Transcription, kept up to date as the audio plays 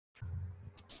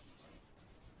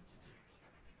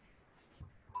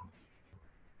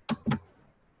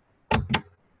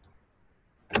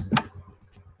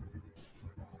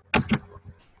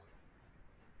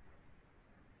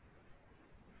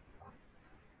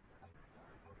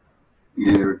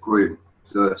Yeah, recording.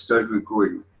 So I start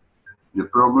recording. The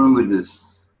problem with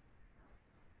this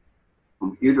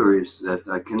computer is that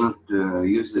I cannot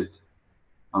use it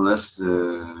unless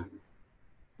the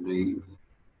there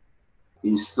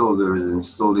is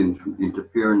installed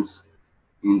interference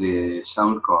in the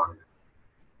sound card.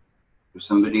 If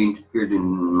somebody interfered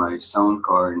in my sound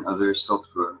card and other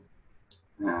software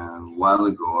a while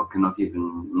ago, I cannot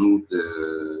even move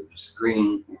the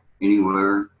screen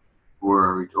anywhere,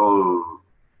 or it all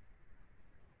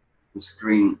the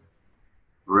screen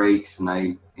breaks and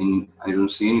I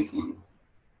don't see anything.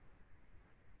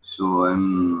 So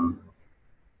I'm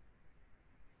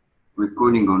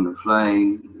recording on the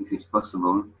fly if it's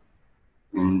possible,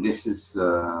 and this is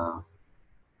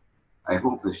I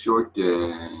hope a short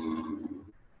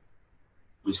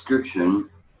description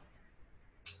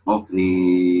of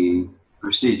the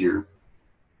procedure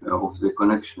of the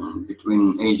connection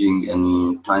between aging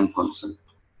and time concept.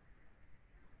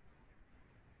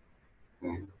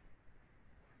 Okay.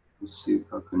 Let's see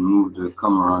if I can move the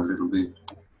camera a little bit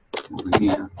over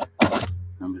here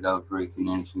and without breaking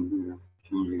anything here,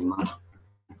 changing much.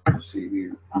 Let's see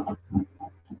here.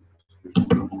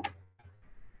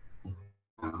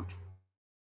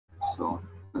 So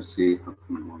let's see if I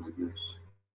can move like this.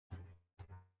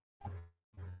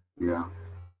 Yeah.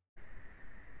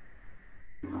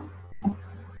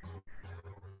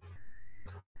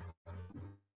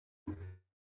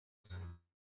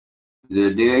 The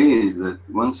idea is that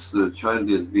once the child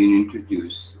has been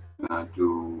introduced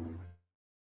to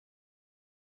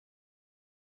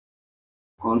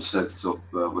concepts of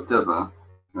whatever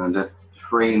that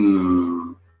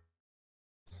frame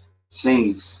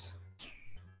things,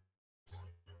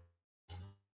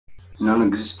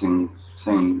 non-existing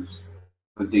things,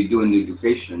 what they do in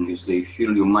education is they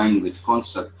fill your mind with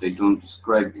concepts. They don't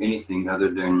describe anything other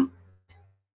than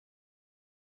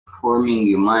forming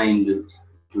your mind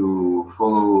to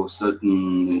follow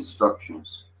certain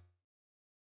instructions.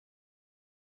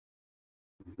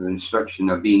 The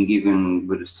instructions are being given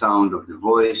with the sound of the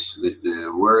voice, with the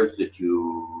words that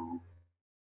you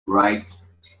write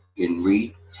and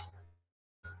read.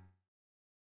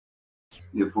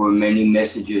 Therefore, many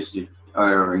messages that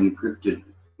are encrypted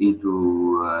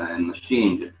into a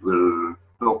machine that will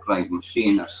talk like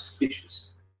machine are suspicious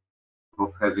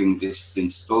of having this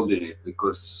installed in it,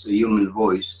 because a human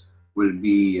voice will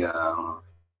be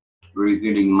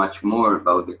revealing much more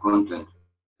about the content,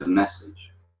 the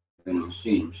message, than a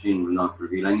machine. Machine will not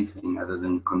reveal anything other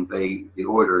than convey the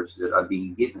orders that are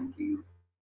being given to you.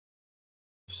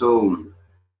 So,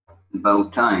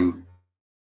 about time.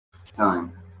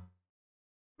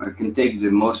 I can take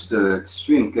the most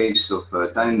extreme case of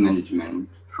time management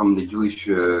from the Jewish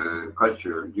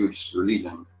culture, Jewish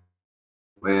religion,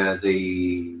 where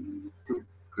they took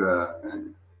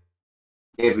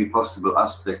every possible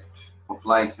aspect of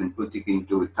life and put it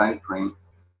into a time frame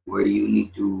where you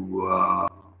need to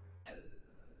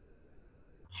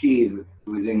achieve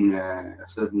within a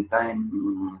certain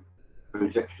time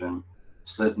projection,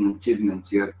 certain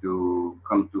achievements. You have to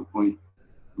come to a point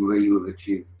where you have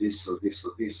achieved this or this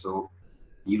or this. So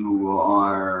you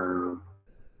are,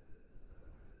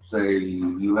 say,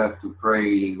 you have to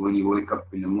pray when you wake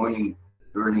up in the morning,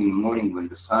 early in the morning when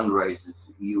the sun rises,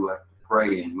 you have to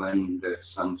pray, and when the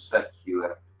sun sets, you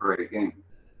have to pray again.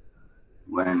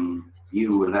 When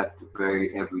you will have to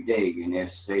pray every day, and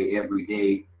as say every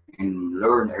day, and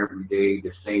learn every day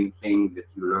the same thing that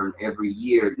you learn every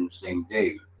year in the same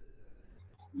day.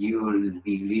 You will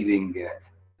be living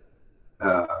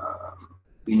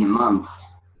in a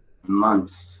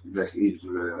month that is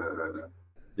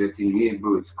that in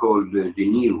Hebrew it's called the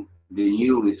new. The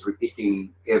new is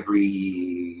repeating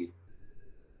every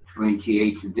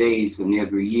 28 days, and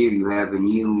every year you have a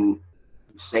new,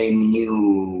 same new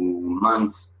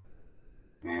month.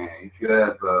 If you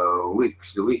have weeks,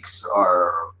 the weeks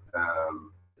are,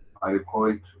 I call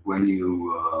it when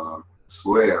you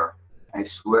swear. I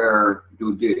swear to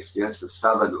do this. Yes, a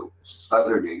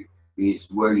Saturday is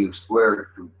where you swear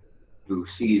to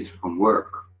cease from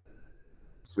work.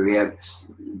 So we have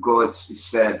God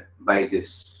said by this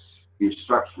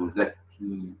instructions that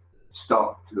he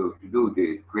stopped to do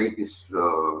the greatest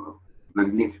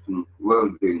magnificent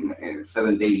world in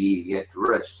 7 days he had to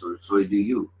rest, so do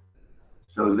you.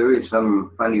 So there is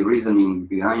some funny reasoning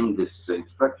behind this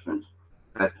instructions,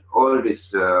 that all these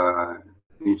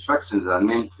instructions are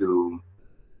meant to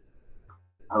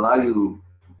allow you,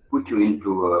 put you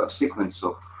into a sequence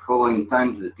of following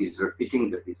times that is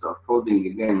repeating, that is unfolding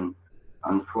again,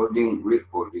 unfolding,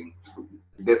 refolding,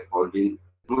 defolding,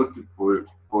 multiple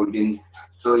folding.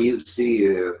 So you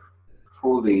see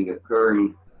folding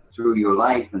occurring through your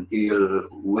life until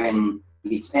when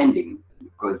it's ending,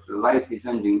 because life is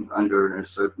ending under a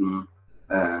certain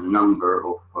number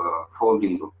of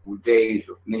folding of days,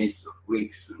 of minutes, of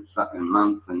weeks, and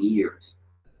months and years.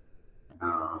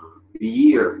 The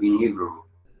year in Hebrew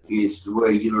is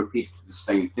where you repeat the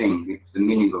same thing. It's the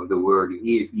meaning of the word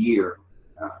year.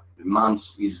 The month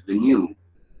is the new.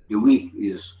 The week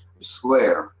is the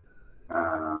square.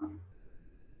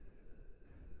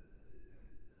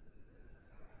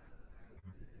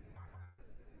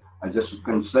 I just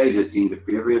can say that in the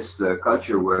previous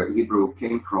culture where Hebrew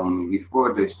came from,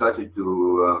 before they started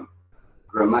to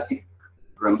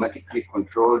grammatically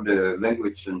control the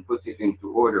language and put it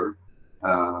into order,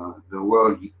 the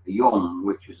word yom,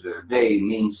 which is a day,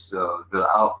 means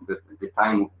the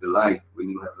time of the light when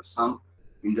you have a sun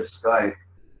in the sky.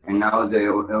 And now they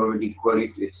already call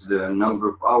it's the number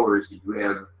of hours that you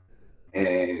have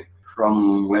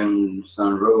from when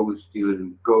sun rose till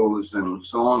it goes and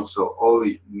so on. So all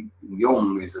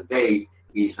yom is a day,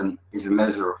 is a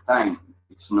measure of time.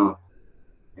 It's not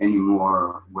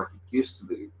anymore what it used to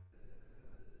be.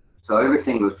 So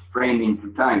everything was framed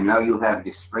into time. Now you have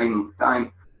this frame of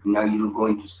time. Now you're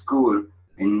going to school,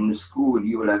 and in school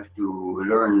you will have to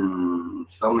learn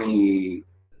so many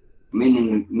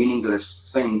meaningless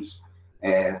things,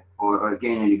 or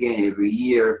again and again every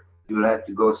year. You'll have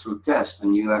to go through tests,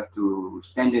 and you have to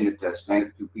stand in a test. You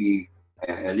have to be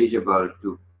eligible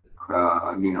to,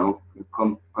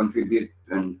 contribute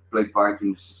and play part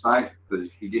in society. Because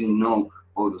if you didn't know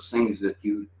all the things that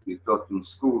you taught in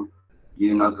school,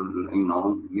 you're not,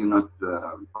 you're not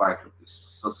part of this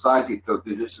society. So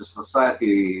this is a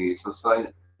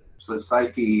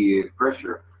society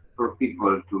pressure for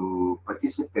people to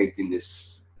participate in this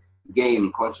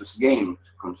game, conscious game,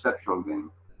 conceptual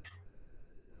game.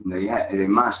 They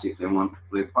must if they want to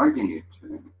play part in it.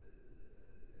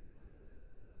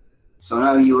 So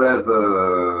now you have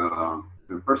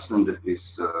a person that is,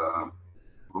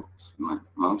 oops, my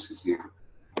mouse is here.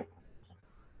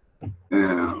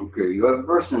 Okay, you have a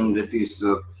person that is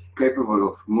capable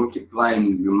of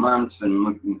multiplying your months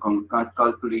and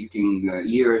calculating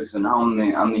years and how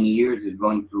many years is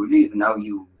going to live. Now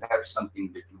you have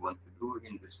something that you want to do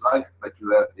in this life, but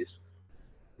you have this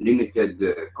limited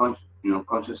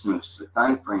consciousness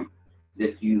time frame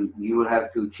that you will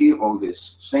have to achieve all these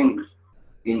things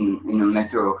in a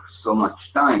matter of so much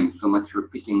time, so much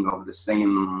repeating of the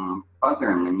same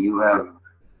pattern, and you have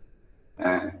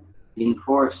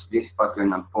enforce this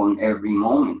pattern upon every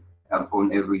moment,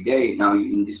 upon every day. Now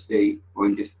in this day or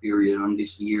in this period, on this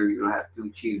year, you'll have to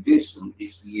achieve this, and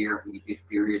this year, in this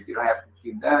period, you'll have to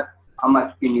achieve that. How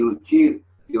much can you achieve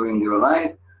during your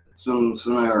life?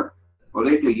 Sooner or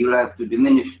later, you'll have to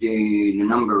diminish the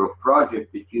number of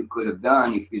projects that you could have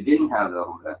done if you didn't have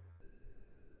all that.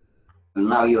 And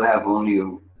now you have only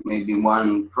maybe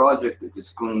one project that is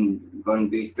going to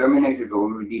be terminated or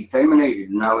already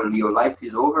terminated. Now your life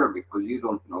is over because you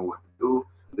don't know what to do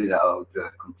without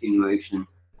continuation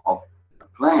of a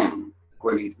plan,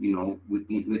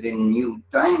 within new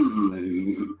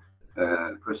time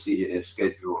procedure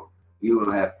schedule. You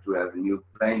will have to have a new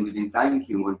plan within time if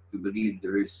you want to believe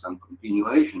there is some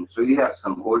continuation. So you have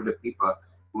some older people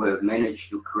who have managed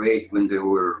to create when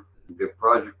their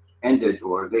project ended,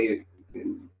 or they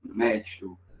managed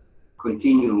to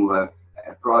continue a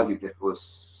project that was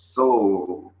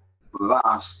so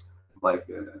vast, like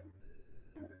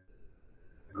I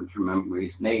don't remember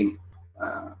his name,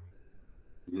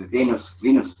 the Venus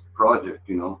project.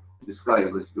 This guy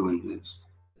was doing this.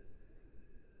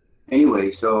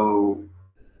 Anyway, so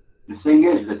the thing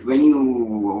is that when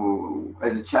you,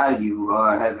 as a child, you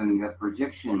are having a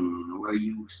projection where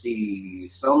you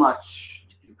see so much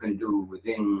that you can do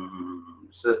within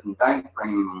a certain time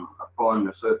frame upon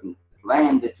a certain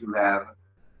plan that you have.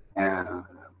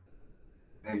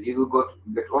 As you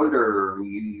get older,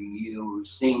 you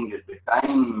think that the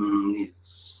time is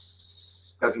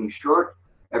cutting short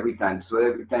every time. So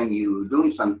every time you're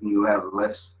doing something, you have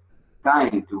less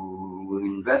time to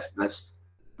invest, less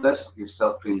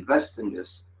yourself to invest in this.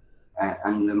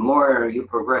 And the more you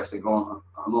progress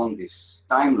along this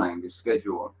timeline, this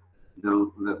schedule,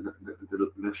 the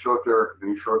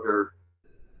shorter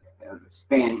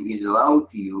span is allowed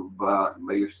to you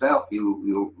by yourself.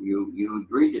 You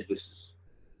agree that this is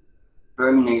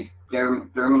terminal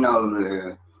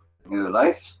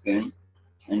lifespan,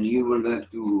 and you will have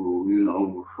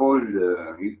to fold.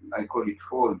 I call it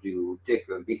fold. You take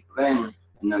a big plan,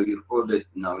 and now you fold it.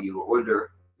 Now you're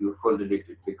older. You folded it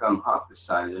to become half the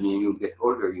size, and then you get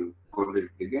older. You fold it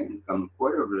again, become a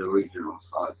quarter of the original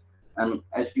size. And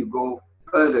as you go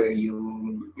further,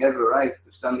 you have arrived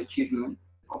to some achievement,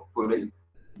 hopefully,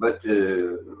 but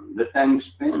the time you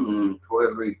spend for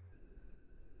every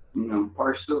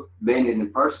parcel, bend in the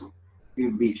parcel,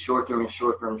 will be shorter and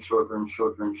shorter and shorter and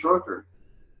shorter and shorter.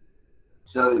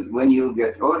 So when you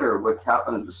get older, what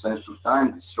happens, the sense of time,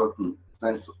 the shortened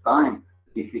sense of time,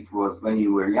 if it was when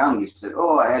you were young, you said,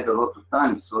 oh, I had a lot of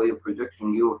time, so your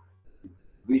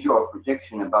visual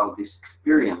projection about this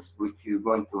experience which you're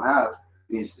going to have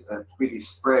is pretty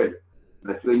spread.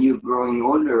 But when you're growing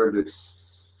older, the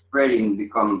spreading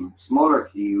becomes smaller.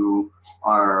 So you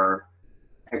are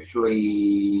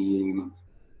actually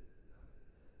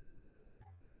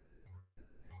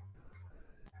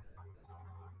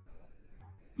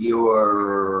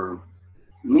your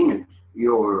minute,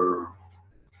 your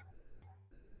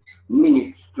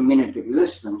minute to minute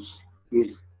existence is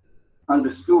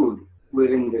understood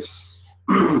within this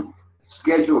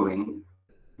scheduling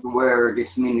where this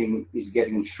meaning is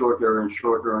getting shorter and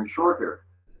shorter and shorter.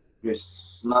 It's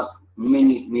not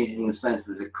minute in the sense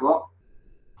as a clock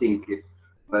think it,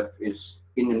 but it's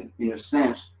in a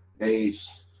sense that is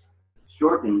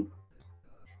shortened.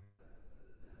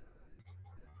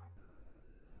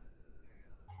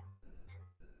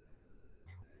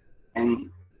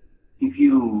 And if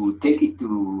you take it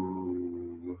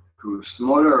to a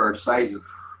smaller size of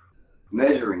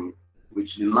measuring, which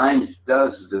the mind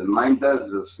does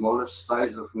the smallest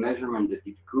size of measurement that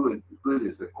it could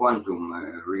is a quantum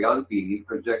reality. We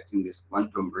project in this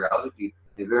quantum reality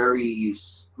a very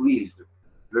squeezed,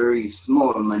 very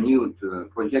small, minute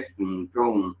projection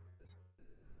thrown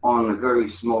on a very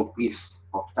small piece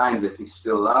of time that is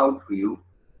still allowed for you.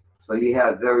 So you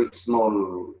have very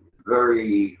small,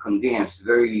 very condensed,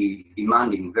 very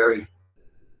demanding, very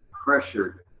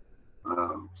pressured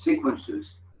sequences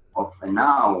of a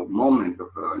now moment, of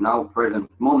a now present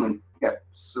moment,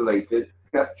 capsulated,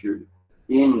 captured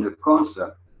in the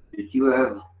concept that you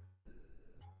have,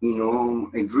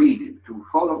 agreed to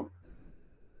follow.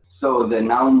 So the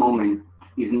now moment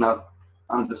is not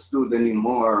understood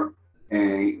anymore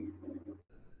in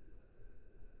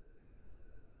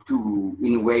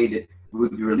a way that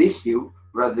would release you.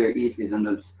 Rather, it is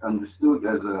understood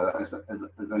as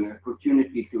an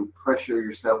opportunity to pressure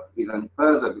yourself even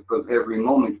further, because every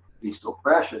moment is so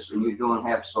precious and you don't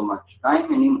have so much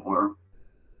time anymore.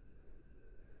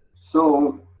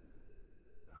 So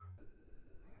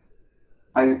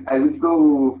I would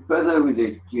go further with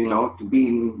it, to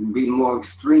be more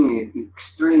extreme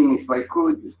if I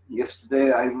could.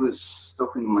 Yesterday I was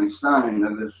talking to my son and I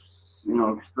was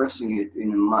expressing it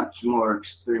in a much more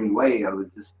extreme way. I was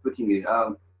just putting it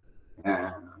out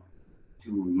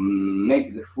to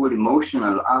make the full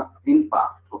emotional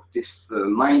impact of this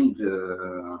mind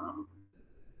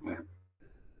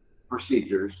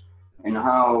procedures and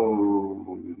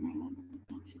how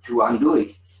to undo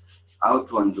it, how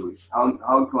to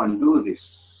undo this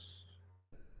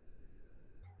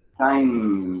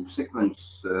time sequence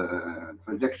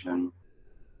projection,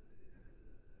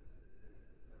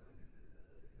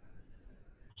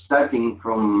 starting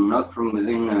from not from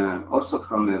within, also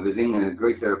from within a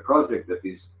greater project that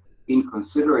is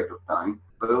inconsiderate of time,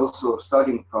 but also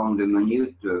starting from the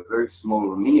minute, very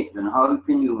small minute, and how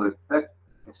can you affect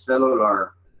a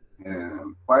cellular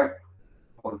part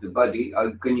of the body?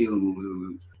 How can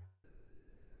you,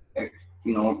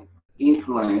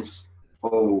 influence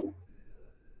or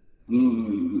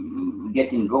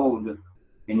get involved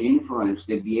and influence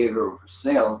the behavior of a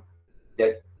cell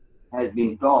that has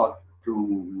been taught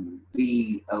to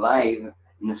be alive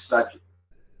in such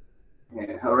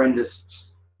horrendous,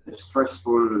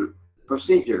 stressful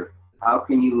procedure? How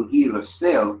can you heal a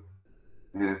cell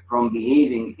from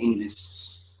behaving in this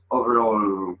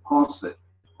overall concept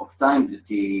of time that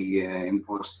he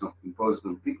imposed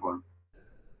on people?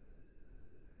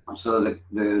 So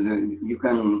you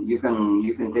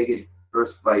can take it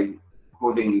first by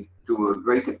holding it to a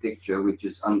greater picture, which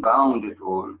is unbounded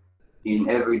all in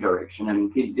every direction,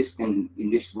 and in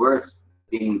this words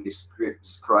being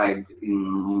described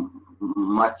in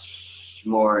much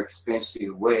more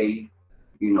expensive way,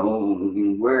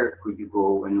 in where could you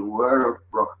go and where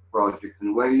projects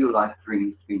and where your life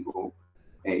dreams can go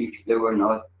if they were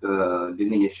not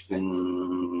diminished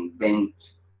and bent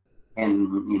and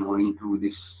into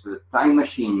this time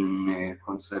machine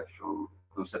conceptual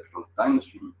time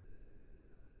machine.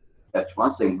 That's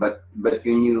one thing, but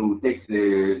when you take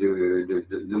the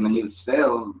minute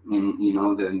cell in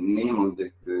the minimum,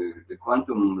 the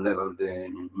quantum level, the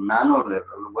nano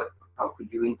level, how could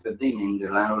you intervene in the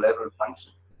nano level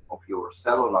function of your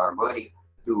cellular body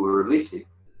to release it?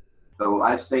 So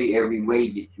I say every way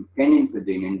that you can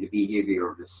intervene in the behavior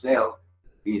of the cell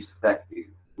is effective,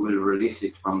 will release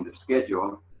it from the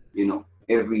schedule,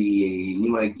 every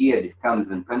new idea that comes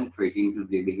and penetrates into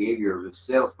the behavior of the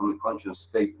cell from a conscious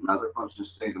state, another conscious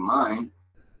state of mind,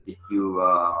 if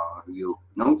you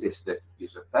notice that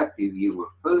it's effective, you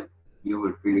will feel it. You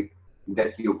will feel it,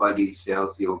 that your body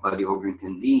cells, your body organ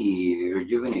can be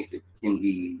rejuvenated, can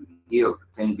be healed,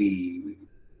 can be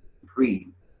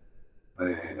free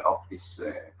of this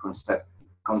concept,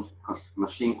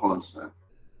 machine concept.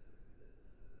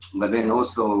 But then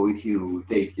also, if you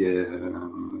take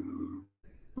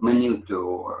minute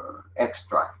or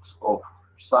extracts of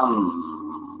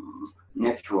some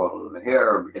natural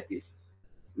herb that is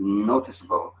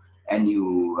noticeable, and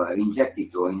you inject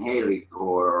it or inhale it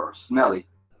or smell it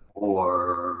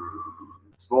or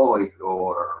swallow it,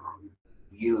 or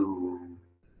you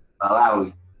allow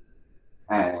it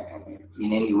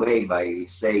in any way by,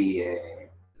 say,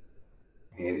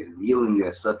 viewing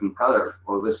a certain color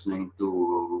or listening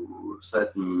to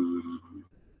certain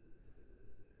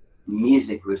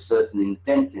music with certain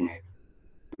intent in it,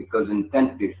 because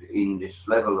intent is in this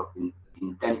level of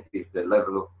intent is the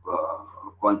level of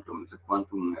quantum, it's a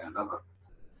quantum level.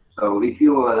 So if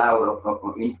you allow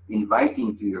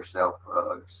inviting to yourself,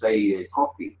 say,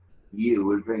 coffee, you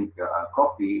will drink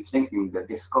coffee thinking that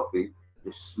this coffee,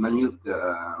 this minute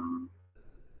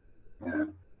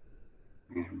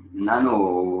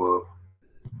nano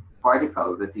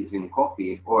particle that is in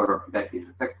coffee, or that is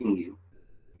affecting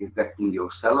your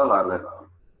cellular level.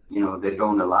 They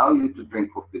don't allow you to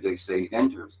drink coffee, they say it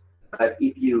enters. But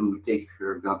if you take,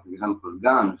 for example,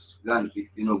 GANS, if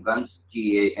you know GANS,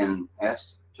 GANS,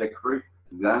 check for it,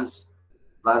 GANS,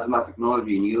 plasma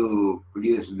technology, and you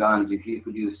produce GANS, if you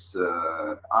produce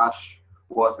ash,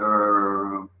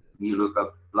 water, you look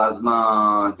up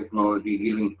plasma technology,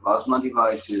 healing plasma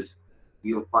devices,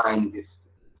 you'll find these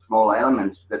small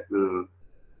elements that will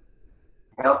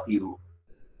help you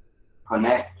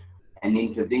connect and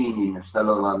intervene in a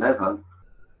cellular level,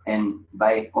 and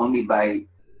only by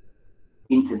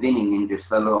intervening in the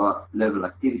cellular level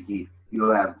activity, you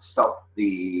have stopped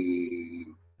the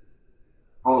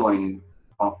following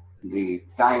of the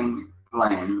time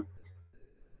plan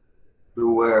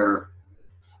to where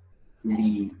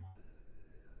the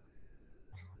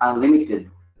unlimited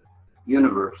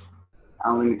universe,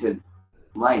 unlimited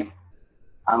life,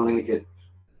 unlimited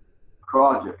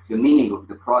project, the meaning of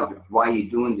the project, why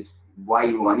you're doing this, why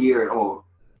you are here, all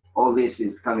this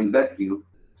is coming back to you.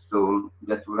 So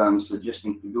that's what I'm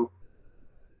suggesting to do.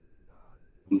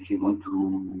 If you want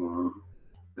to,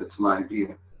 that's my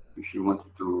idea. If you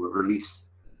wanted to release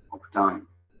of time,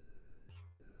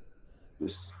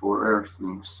 just for Earth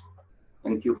things.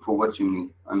 Thank you for watching me.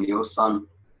 I'm Yosan.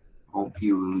 Hope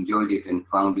you enjoyed it and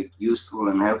found it useful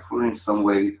and helpful in some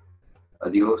way.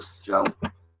 Adios. Ciao.